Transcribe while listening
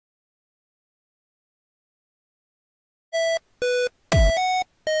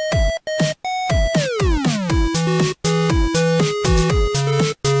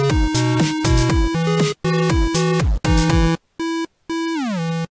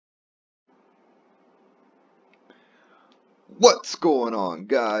What's going on,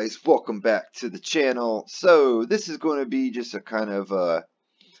 guys? Welcome back to the channel. So this is going to be just a kind of a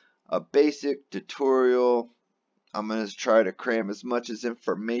basic tutorial. I'm going to try to cram as much as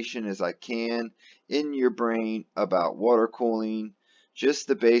information as I can in your brain about water cooling, just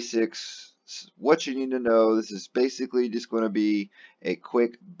the basics, what you need to know. This is basically just going to be a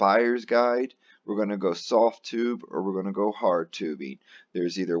quick buyer's guide. We're going to go soft tube or we're going to go hard tubing.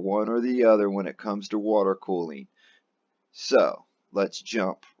 There's either one or the other when it comes to water cooling. So let's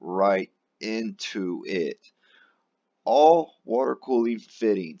jump right into it. All water cooling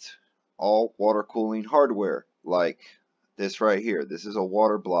fittings, all water cooling hardware, like this right here. This is a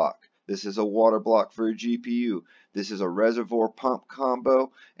water block. This is a water block for a GPU. This is a reservoir pump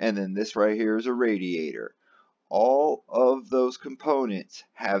combo. And then this right here is a radiator. All of those components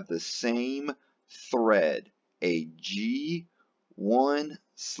have the same thread, a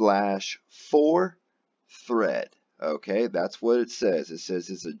G1/4 thread. Okay, that's what it says. It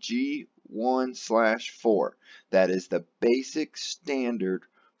says it's a G1/4. That is the basic standard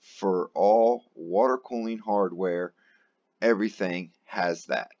for all water cooling hardware. Everything has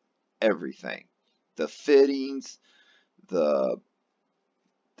that. Everything. The fittings,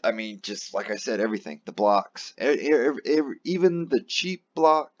 just like I said, everything. The blocks. Even the cheap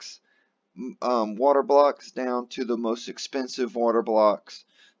blocks, water blocks down to the most expensive water blocks.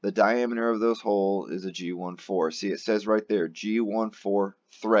 The diameter of those holes is a G1/4. See, it says right there, G1/4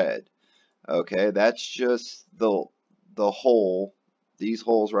 thread. Okay, that's just the hole, these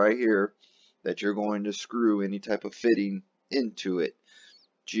holes right here, that you're going to screw any type of fitting into it.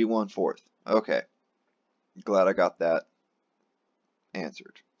 G1/4. Okay, glad I got that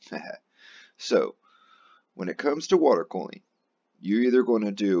answered. So, when it comes to water cooling, you're either going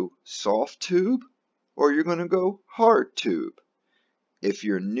to do soft tube or you're going to go hard tube. If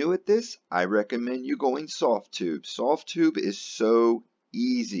you're new at this, I recommend you going soft tube. Soft tube is so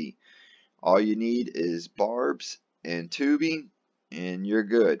easy. All you need is barbs and tubing and you're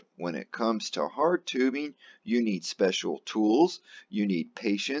good. When it comes to hard tubing, you need special tools, you need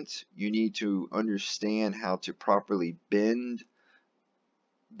patience, you need to understand how to properly bend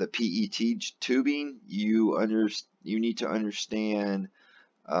the PET tubing. You need to understand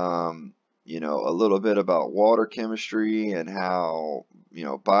a little bit about water chemistry and how,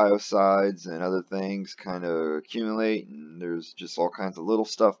 biocides and other things kind of accumulate, and there's just all kinds of little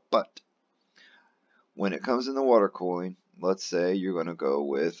stuff. But when it comes in the water cooling, let's say you're going to go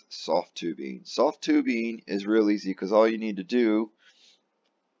with soft tubing. Soft tubing is real easy because all you need to do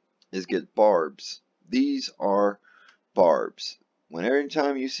is get barbs. These are barbs. Every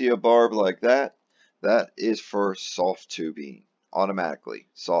time you see a barb like that, that is for soft tubing. Automatically,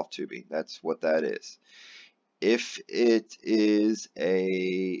 soft tubing. That's what that is. If it is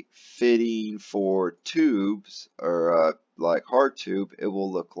a fitting for tubes or like hard tube, it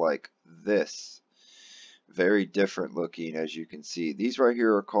will look like this. Very different looking, as you can see. These right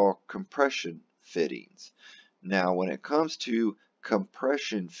here are called compression fittings. Now, when it comes to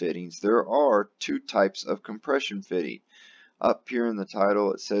compression fittings, there are two types of compression fitting. Up here in the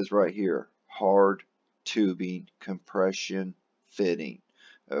title, it says right here, hard tubing compression fitting.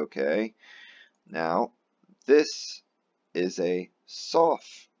 Okay, now this is a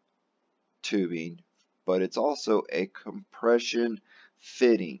soft tubing, but it's also a compression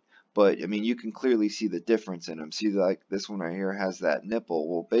fitting. But I mean, you can clearly see the difference in them. See, like this one right here has that nipple.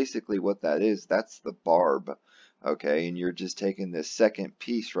 Well, basically what that is, that's the barb. Okay, and you're just taking this second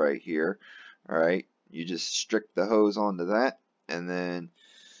piece right here. All right, you just stick the hose onto that, and then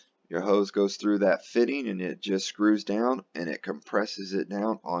your hose goes through that fitting and it just screws down and it compresses it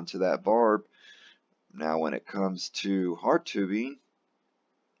down onto that barb. Now when it comes to hard tubing,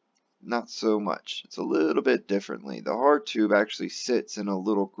 not so much. It's a little bit differently. The hard tube actually sits in a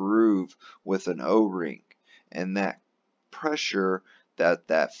little groove with an O-ring, and that pressure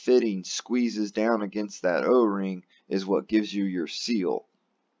that fitting squeezes down against that O-ring is what gives you your seal.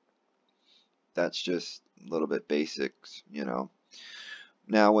 That's just a little bit basics,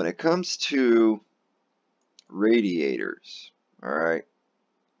 Now when it comes to radiators, alright,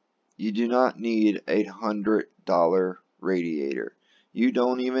 you do not need a $100 radiator. You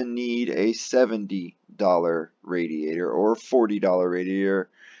don't even need a $70 radiator or a $40 radiator.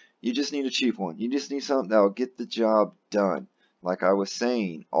 You just need a cheap one. You just need something that will get the job done. Like I was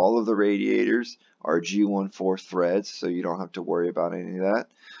saying, all of the radiators are G1/4 threads, so you don't have to worry about any of that.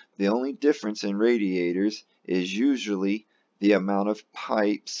 The only difference in radiators is usually the amount of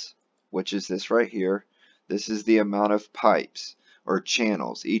pipes, which is this right here. This is the amount of pipes or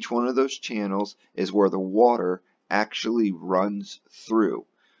channels. Each one of those channels is where the water actually runs through.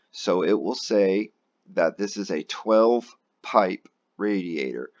 So it will say that this is a 12 pipe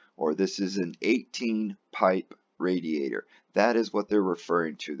radiator, or this is an 18 pipe radiator. That is what they're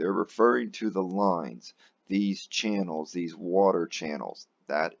referring to. They're referring to the lines, these channels, these water channels.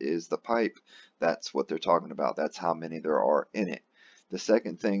 That is the pipe. That's what they're talking about. That's how many there are in it. The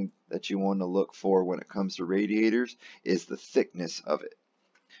second thing that you want to look for when it comes to radiators is the thickness of it.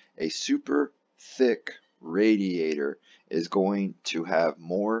 A super thick radiator is going to have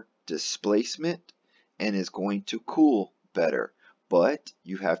more displacement and is going to cool better. But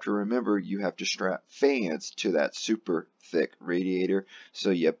you have to remember, you have to strap fans to that super thick radiator, so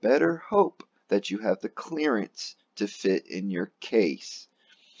you better hope that you have the clearance to fit in your case.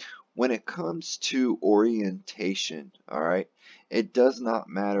 When it comes to orientation, alright, it does not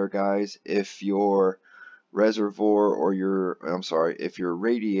matter, guys, if your reservoir or if your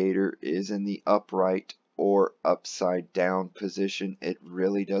radiator is in the upright or upside down position. It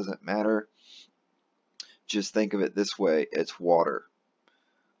really doesn't matter. Just think of it this way, it's water.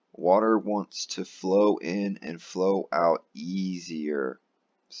 Water wants to flow in and flow out easier.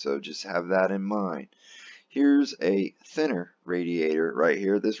 So just have that in mind. Here's a thinner radiator right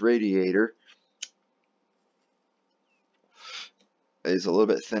here. This radiator is a little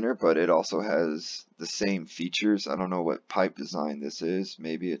bit thinner, but it also has the same features. I don't know what pipe design this is.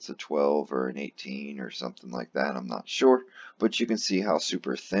 Maybe it's a 12 or an 18 or something like that. I'm not sure, but you can see how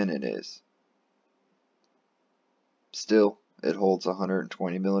super thin it is. Still, it holds a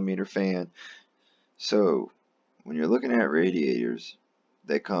 120 millimeter fan. So when you're looking at radiators,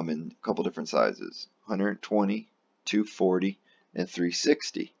 they come in a couple different sizes: 120, 240, and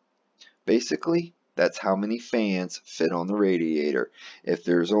 360. Basically, that's how many fans fit on the radiator. If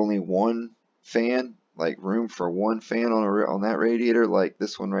there's only one fan, like room for one fan on that radiator, like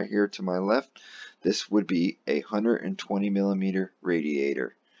this one right here to my left, this would be a 120 millimeter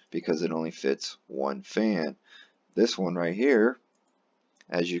radiator because it only fits one fan. This one right here,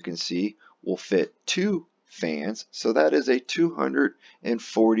 as you can see, will fit two fans, so that is a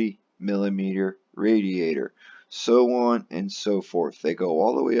 240 millimeter radiator. So on and so forth. They go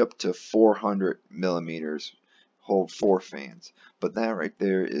all the way up to 400 millimeters, hold 4 fans. But that right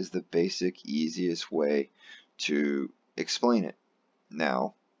there is the basic, easiest way to explain it.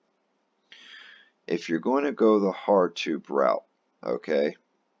 Now, if you're going to go the hard tube route, okay,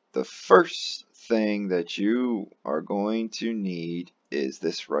 the first thing that you are going to need is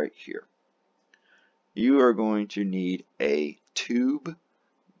this right here. You are going to need a tube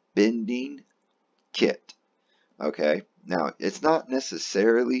bending kit. Okay, now it's not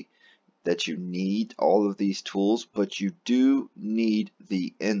necessarily that you need all of these tools, but you do need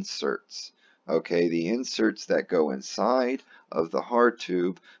the inserts. Okay, the inserts that go inside of the hard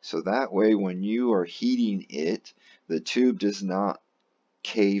tube, so that way when you are heating it, the tube does not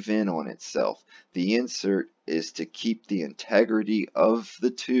cave in on itself. The insert is to keep the integrity of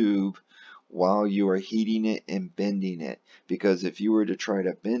the tube while you are heating it and bending it, because if you were to try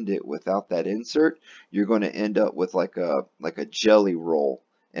to bend it without that insert, you're going to end up with like a jelly roll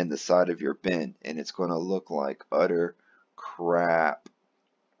in the side of your bend, and it's going to look like utter crap.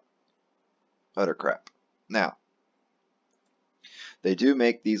 Now, they do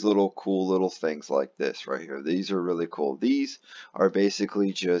make these little cool little things like this right here. These are really cool. These are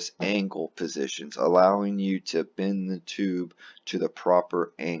basically just angle positions, allowing you to bend the tube to the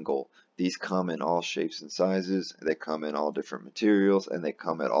proper angle. These come in all shapes and sizes. They come in all different materials, and they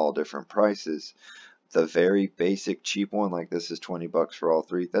come at all different prices. The very basic cheap one like this is 20 bucks for all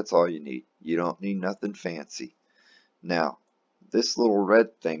three. That's all you need. You don't need nothing fancy. Now, this little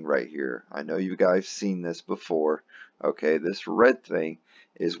red thing right here, I know you guys seen this before. Okay, this red thing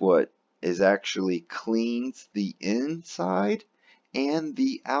is what is actually cleans the inside and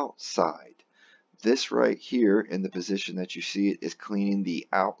the outside. This right here in the position that you see it is cleaning the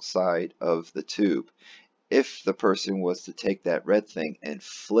outside of the tube. If the person was to take that red thing and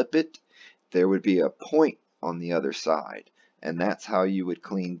flip it, there would be a point on the other side, and that's how you would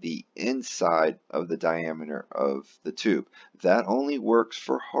clean the inside of the diameter of the tube. That only works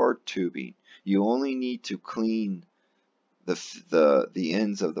for hard tubing. You only need to clean the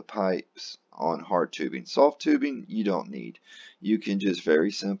ends of the pipes on hard tubing. Soft tubing you don't need. You can just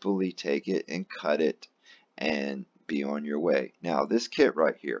very simply take it and cut it and be on your way. Now this kit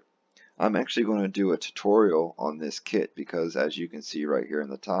right here, I'm actually going to do a tutorial on this kit because as you can see right here in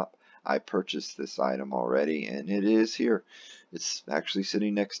the top, I purchased this item already, and it is here. It's actually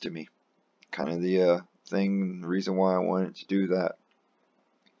sitting next to me. Kind of the reason why I wanted to do that.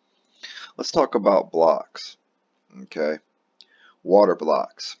 Let's talk about blocks. Okay, water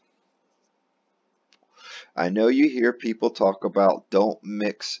blocks. I know you hear people talk about don't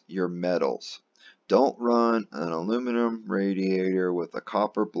mix your metals. Don't run an aluminum radiator with a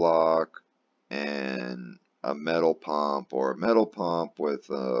copper block and a metal pump, or a metal pump with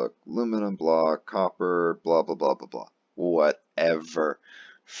a aluminum block, copper, blah, blah, blah, blah, blah. Whatever.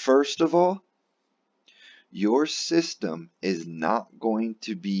 First of all, your system is not going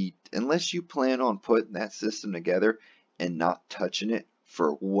to be, unless you plan on putting that system together and not touching it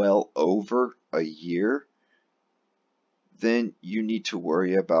for well over a year, then you need to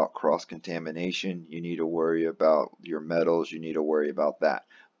worry about cross-contamination, you need to worry about your metals, you need to worry about that.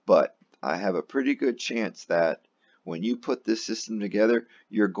 But I have a pretty good chance that when you put this system together,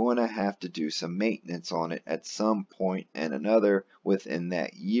 you're going to have to do some maintenance on it at some point and another within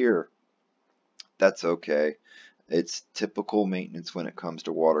that year. That's okay. It's typical maintenance when it comes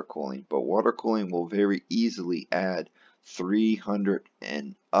to water cooling, but water cooling will very easily add $300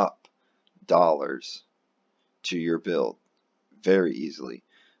 and up to your build. Very easily.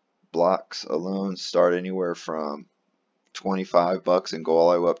 Blocks alone start anywhere from 25 bucks and go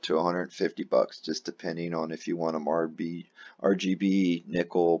all the way up to 150 bucks, just depending on if you want them RGB,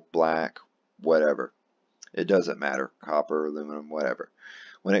 nickel, black, whatever. It doesn't matter. Copper, aluminum, whatever.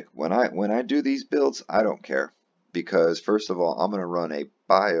 When I do these builds, I don't care, because first of all, I'm going to run a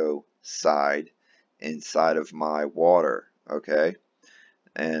biocide inside of my water, okay?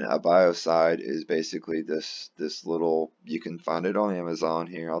 And a biocide is basically this little, you can find it on Amazon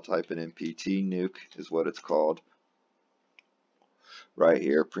here. I'll type it in, PT Nuke is what it's called. Right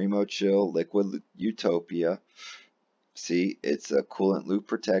here, Primo Chill Liquid Utopia. See, it's a coolant loop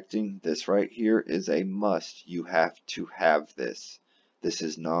protecting. This right here is a must. You have to have this. This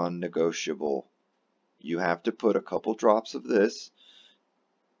is non-negotiable. You have to put a couple drops of this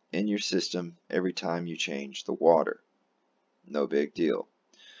in your system every time you change the water. No big deal.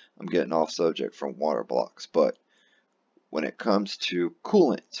 I'm getting off subject from water blocks, but when it comes to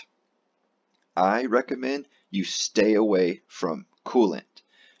coolant, I recommend you stay away from coolant.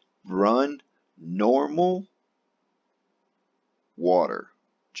 Run normal water,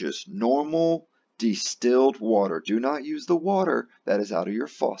 just normal distilled water. Do not use the water that is out of your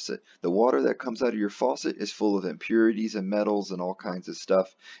faucet. The water that comes out of your faucet is full of impurities and metals and all kinds of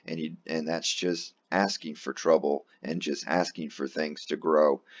stuff, and that's just asking for trouble and just asking for things to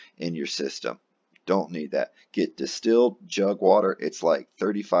grow in your system. Don't need that. Get distilled jug water. It's like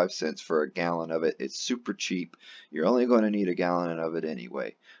 35 cents for a gallon of it. It's super cheap. You're only going to need a gallon of it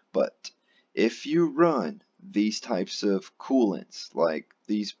anyway. But if you run these types of coolants, like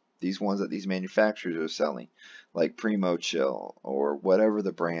these ones that these manufacturers are selling, like Primo Chill or whatever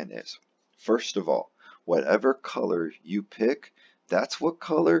the brand is, first of all, whatever color you pick, that's what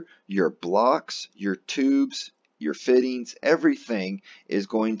color your blocks, your tubes, your fittings, everything is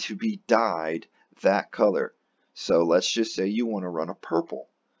going to be dyed that color. So let's just say you want to run a purple.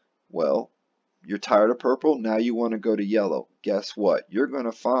 Well, you're tired of purple, now you want to go to yellow. Guess what? You're going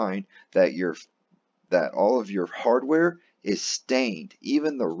to find that all of your hardware is stained.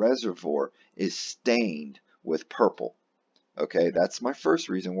 Even the reservoir is stained with purple. Okay, that's my first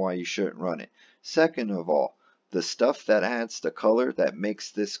reason why you shouldn't run it. Second of all, the stuff that adds the color that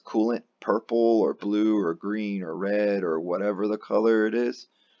makes this coolant purple or blue or green or red or whatever the color it is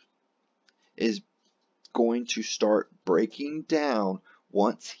going to start breaking down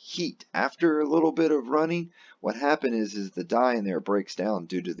once heat. After a little bit of running, what happens is the dye in there breaks down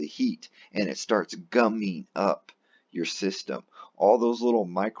due to the heat, and it starts gumming up your system. All those little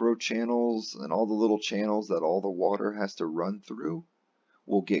micro channels and all the little channels that all the water has to run through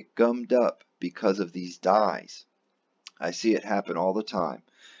will get gummed up because of these dyes. I see it happen all the time.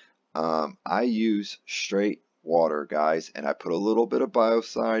 I use straight water, guys, and I put a little bit of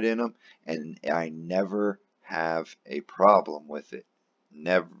biocide in them, and I never have a problem with it.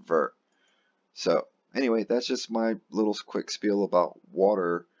 Never. So anyway, that's just my little quick spiel about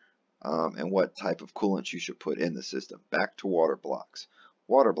water and what type of coolant you should put in the system. Back to water blocks.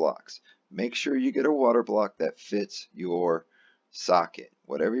 Water blocks. Make sure you get a water block that fits your socket.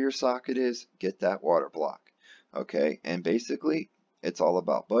 Whatever your socket is, get that water block. Okay, and basically it's all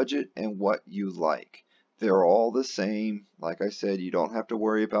about budget and what you like. They're all the same. Like I said, you don't have to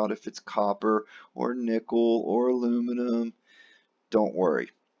worry about if it's copper or nickel or aluminum. Don't worry,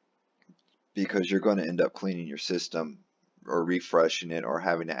 because you're going to end up cleaning your system or refreshing it or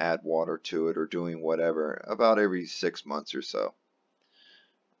having to add water to it or doing whatever about every 6 months or so.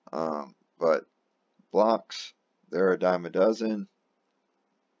 But blocks, they're a dime a dozen,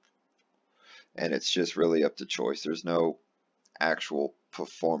 and it's just really up to choice. There's no actual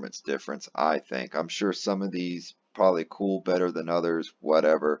performance difference, I think. I'm sure some of these probably cool better than others,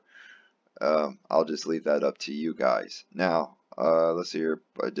 whatever. I'll just leave that up to you guys. Now, Let's see here.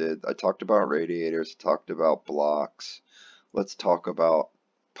 I talked about radiators, talked about blocks. Let's talk about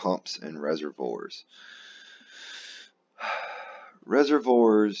pumps and reservoirs.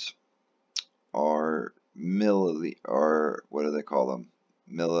 Reservoirs are what do they call them?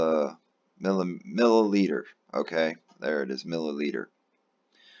 Milliliter. Okay, there it is, milliliter.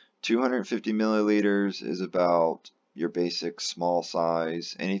 250 milliliters is about your basic small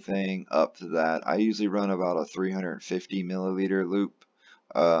size. Anything up to that, I usually run about a 350 milliliter loop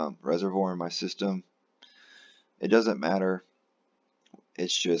reservoir in my system. It doesn't matter.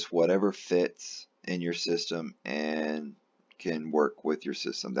 It's just whatever fits in your system and can work with your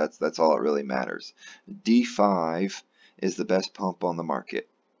system. That's all it really matters. D5 is the best pump on the market.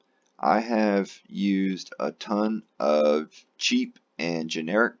 I have used a ton of cheap and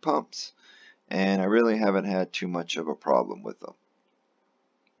generic pumps, and I really haven't had too much of a problem with them.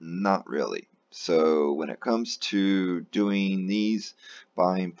 Not really. So when it comes to doing these,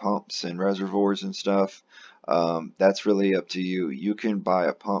 buying pumps and reservoirs and stuff, that's really up to you. You can buy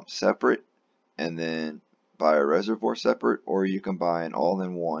a pump separate and then buy a reservoir separate, or you can buy an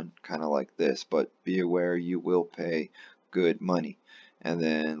all-in-one, kind of like this, but be aware you will pay good money. And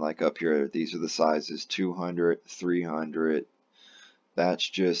then like up here, these are the sizes 200, 300. That's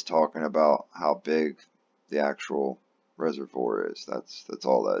just talking about how big the actual reservoir is. That's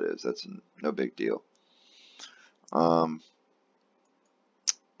all that is. That's no big deal.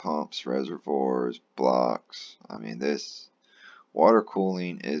 Pumps, reservoirs, blocks. I mean, this water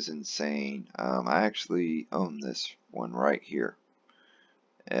cooling is insane. I actually own this one right here.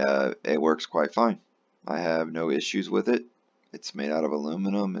 It works quite fine. I have no issues with it. It's made out of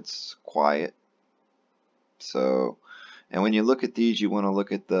aluminum. It's quiet. So, and when you look at these, you want to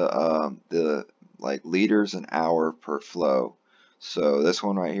look at the like liters an hour per flow. So this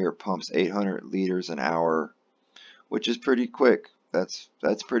one right here pumps 800 liters an hour, which is pretty quick. That's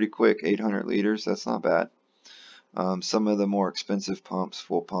pretty quick. 800 liters, that's not bad. Some of the more expensive pumps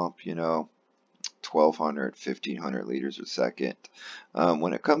will pump, you know, 1200, 1500 liters a second.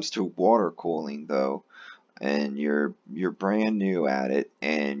 When it comes to water cooling though, and you're brand new at it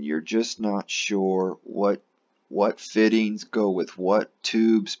and you're just not sure what fittings go with what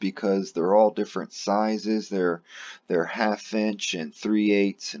tubes, because they're all different sizes. They're 1/2 inch and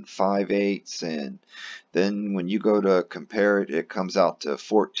 3/8 and 5/8, and then when you go to compare it, it comes out to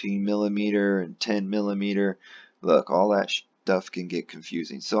 14 millimeter and 10 millimeter. Look, all that stuff can get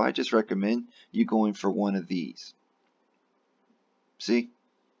confusing. So I just recommend you going for one of these. See?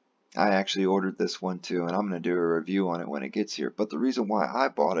 I actually ordered this one too, and I'm going to do a review on it when it gets here. But the reason why I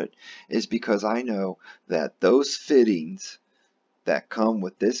bought it is because I know that those fittings that come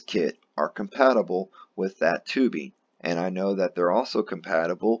with this kit are compatible with that tubing. And I know that they're also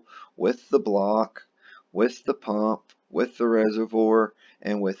compatible with the block, with the pump, with the reservoir,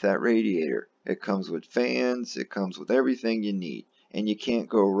 and with that radiator. It comes with fans, it comes with everything you need, and you can't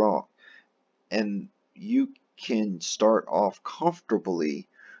go wrong. And you can start off comfortably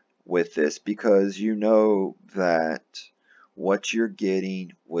with this because you know that what you're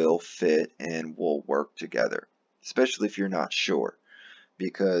getting will fit and will work together, especially if you're not sure,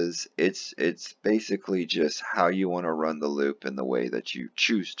 because it's basically just how you want to run the loop and the way that you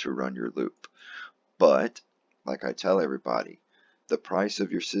choose to run your loop. But like I tell everybody, the price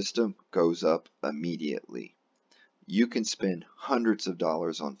of your system goes up immediately. You can spend hundreds of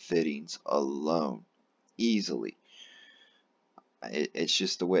dollars on fittings alone easily. It's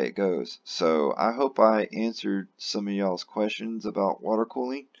just the way it goes. So I hope I answered some of y'all's questions about water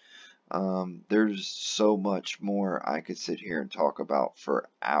cooling. There's so much more I could sit here and talk about for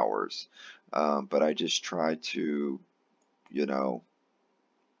hours, but I just tried to, you know,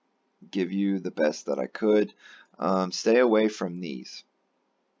 give you the best that I could. Stay away from these.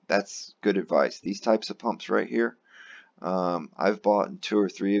 That's good advice. These types of pumps right here, I've bought 2 or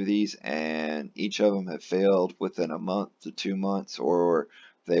 3 of these, and each of them have failed within a month to 2 months, or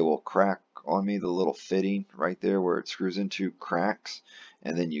they will crack on me. The little fitting right there where it screws into cracks,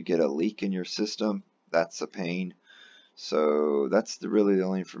 and then you get a leak in your system. That's a pain. So that's really the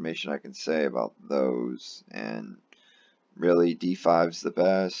only information I can say about those. And really, D5's the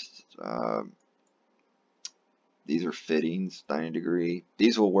best. These are fittings, 90 degree.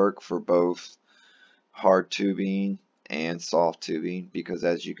 These will work for both hard tubing and soft tubing, because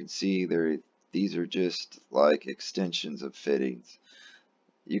as you can see, these are just like extensions of fittings.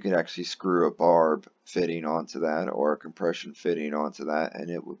 You could actually screw a barb fitting onto that or a compression fitting onto that and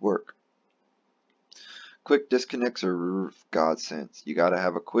it would work. Quick disconnects are godsends. You got to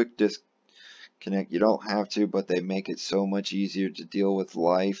have a quick disconnect. You don't have to, but they make it so much easier to deal with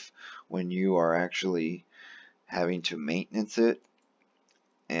life when you are actually having to maintenance it.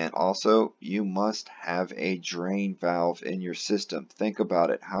 And also, you must have a drain valve in your system. Think about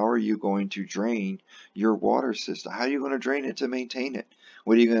it. How are you going to drain your water system? How are you going to drain it to maintain it?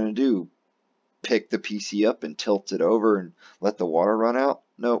 What are you going to do? Pick the PC up and tilt it over and let the water run out?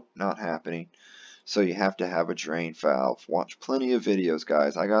 Nope, not happening. So you have to have a drain valve. Watch plenty of videos,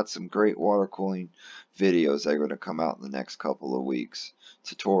 guys. I got some great water cooling videos that are going to come out in the next couple of weeks.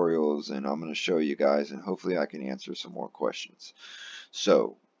 Tutorials, and I'm going to show you guys, and hopefully I can answer some more questions.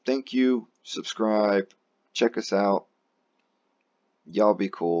 So, thank you, subscribe, check us out, y'all be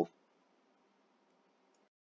cool.